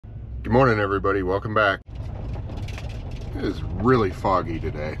Good morning, everybody. Welcome back. It is really foggy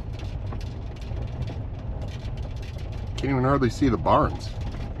today. Can't even hardly see the barns.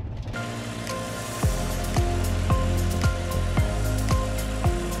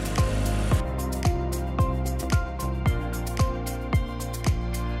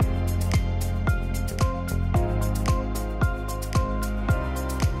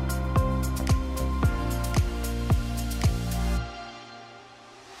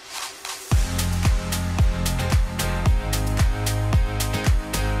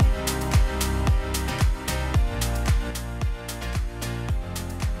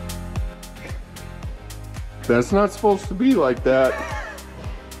 That's not supposed to be like that.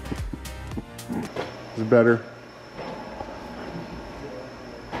 Is it better?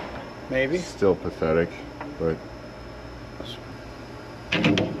 Maybe. Still pathetic, but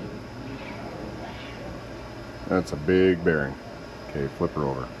that's a big bearing. Okay, flip her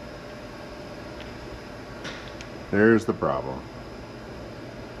over. There's the problem.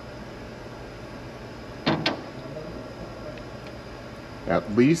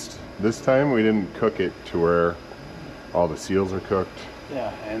 At least this time we didn't cook it to where all the seals are cooked.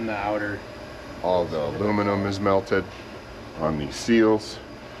 Yeah, and the outer. All the aluminum is melted on these seals,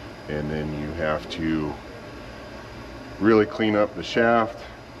 and then you have to really clean up the shaft.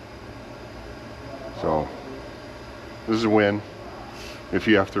 So this is a win if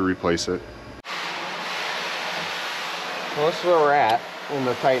you have to replace it. Well, this is where we're at in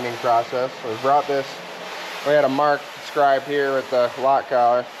the tightening process. We brought this, we had a mark scribed here with the lock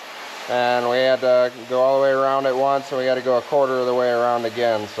collar, and we had to go all the way around it once, and we got to go a quarter of the way around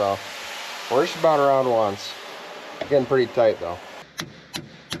again. So we're just about around once. Getting pretty tight though.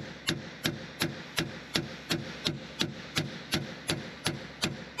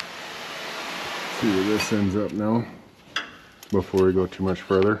 See where this ends up now before we go too much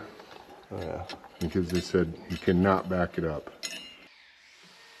further. Oh yeah, because they said you cannot back it up.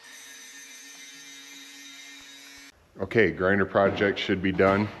 Okay, grinder project should be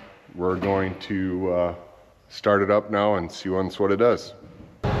done. We're going to start it up now and see once what it does.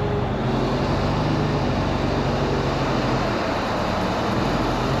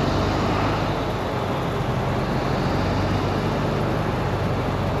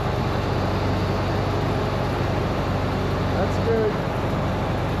 That's good.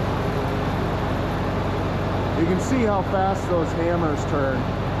 You can see how fast those hammers turn,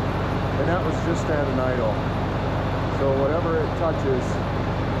 and that was just at an idle. So whatever it touches,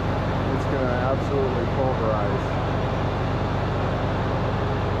 it's going to absolutely pulverize.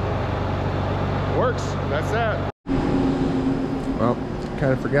 Works. That's that. Well,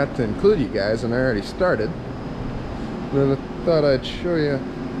 kind of forgot to include you guys, and I already started. Then I thought I'd show you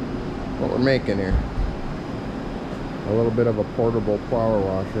what we're making here. A little bit of a portable power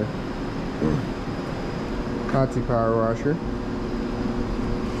washer. Tate power washer.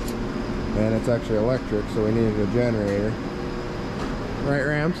 And it's actually electric, so we needed a generator. Right,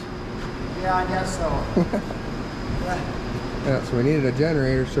 Rams? Yeah, I guess so. Yeah, so we needed a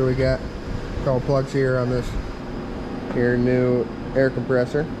generator, so we got a couple plugs here on this here new air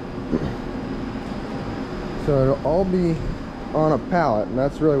compressor. So it'll all be on a pallet, and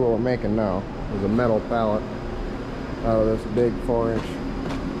that's really what we're making now, is a metal pallet out of this big 4-inch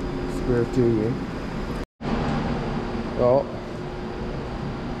square tubing. So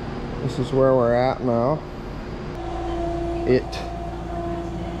this is where we're at now. It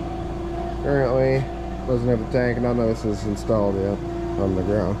currently doesn't have a tank. None of this is installed yet on the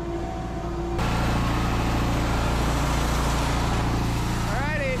ground.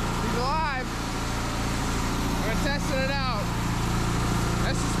 Alrighty, he's alive. We're testing it out.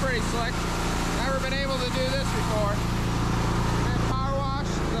 This is pretty slick. Never been able to do this before. And power wash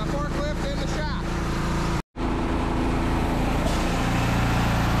the forklift in the shop.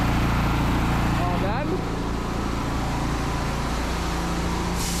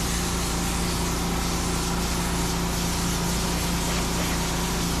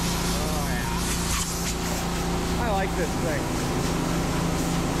 I like this thing.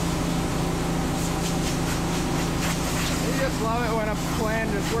 You just love it when a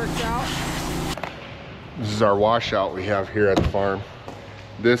plan just works out. This is our washout we have here at the farm.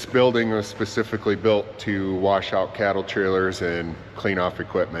 This building was specifically built to wash out cattle trailers and clean off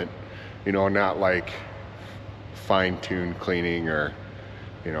equipment. You know, not like fine-tuned cleaning, or,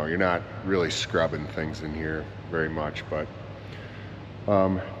 you know, you're not really scrubbing things in here very much, but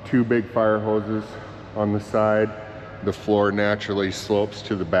two big fire hoses on the side. The floor naturally slopes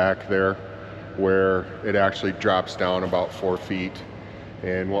to the back there, where it actually drops down about 4 feet.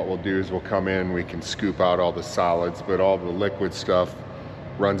 And what we'll do is we'll come in, we can scoop out all the solids, but all the liquid stuff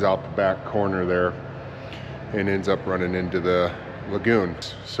runs out the back corner there and ends up running into the lagoon.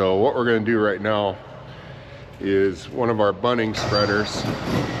 So what we're going to do right now is one of our Bunning spreaders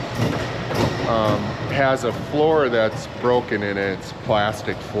has a floor that's broken in it. It's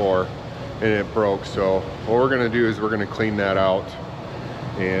plastic floor and it broke. So what we're going to do is we're going to clean that out,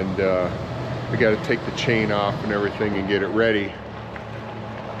 and we got to take the chain off and everything and get it ready.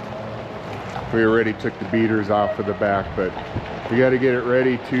 We already took the beaters off of the back, but we got to get it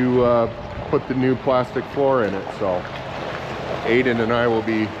ready to put the new plastic floor in it. So Aiden and I will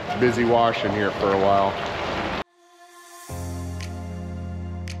be busy washing here for a while.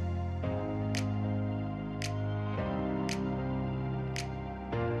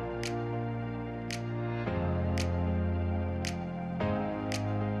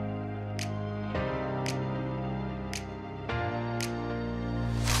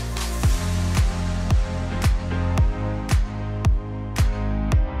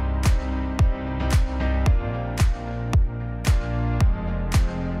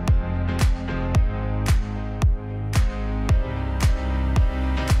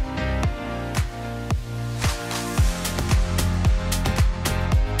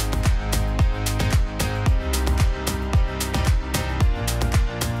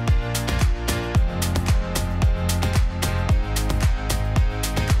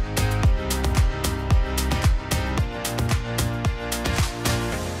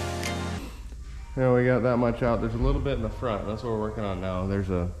 Yeah, we got that much out. There's a little bit in the front. That's what we're working on now. There's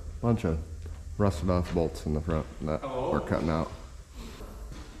a bunch of rusted off bolts in the front that we're cutting out.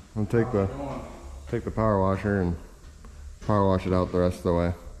 I'll take the power washer and power wash it out the rest of the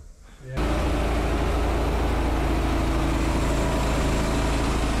way. Yeah.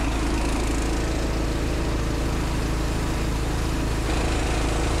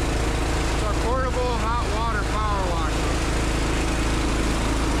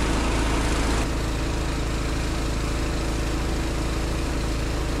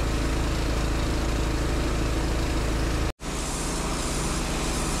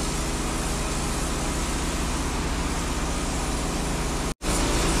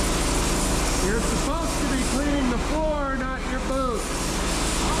 You're supposed to be cleaning the floor, not your boots.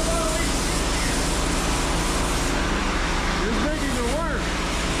 You're making it work.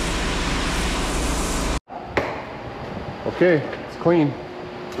 Okay, it's clean.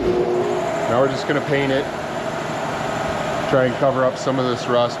 Now we're just gonna paint it. Try and cover up some of this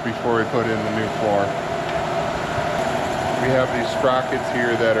rust before we put in the new floor. We have these sprockets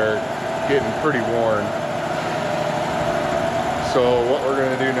here that are getting pretty worn. So what we're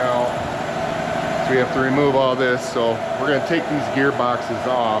gonna do now, we have to remove all this, so we're going to take these gearboxes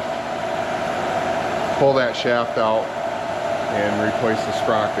off, pull that shaft out, and replace the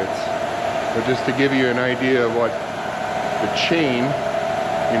sprockets. But just to give you an idea of what the chain,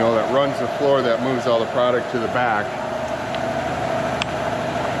 you know, that runs the floor, that moves all the product to the back,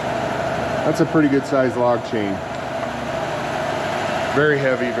 that's a pretty good sized log chain. Very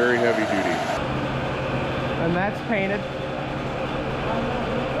heavy duty. And that's painted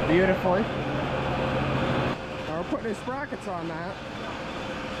beautifully. We're putting new sprockets on that,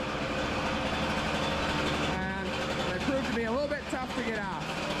 and they proved to be a little bit tough to get out.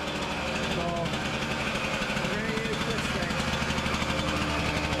 So we're going to use this thing.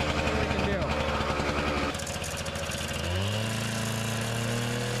 See what we can do.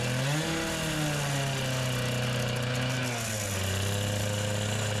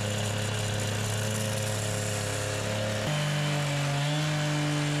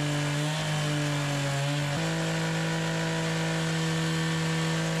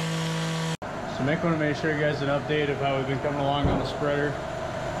 So Mick wanted me to show you guys an update of how we've been coming along on the spreader.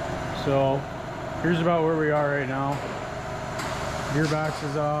 So here's about where we are right now. Gearbox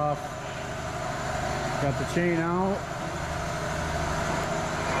is off. Got the chain out.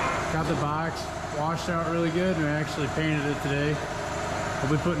 Got the box washed out really good, and we actually painted it today.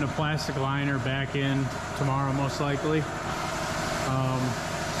 We'll be putting a plastic liner back in tomorrow most likely.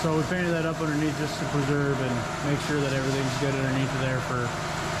 So we painted that up underneath just to preserve and make sure that everything's good underneath of there for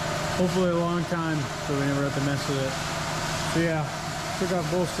hopefully a long time, so we never have to mess with it. So yeah, took off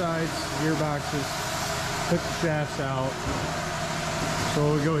both sides, gearboxes, took the shafts out. So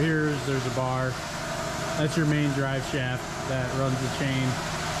what we go here is there's a bar. That's your main drive shaft that runs the chain.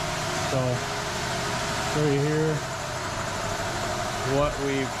 So show you here what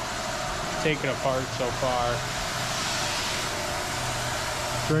we've taken apart so far.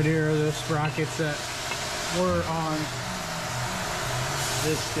 Right here are the sprockets that were on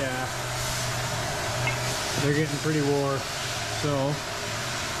this shaft. They're getting pretty wore, so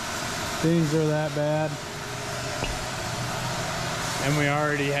things are that bad. and we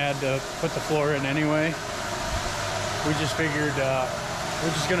already had to put the floor in anyway. We just figured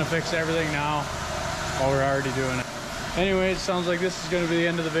we're just gonna fix everything now while we're already doing it. Anyway, it sounds like this is gonna be the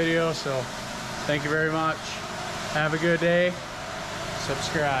end of the video, so thank you very much. Have a good day.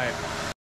 Subscribe.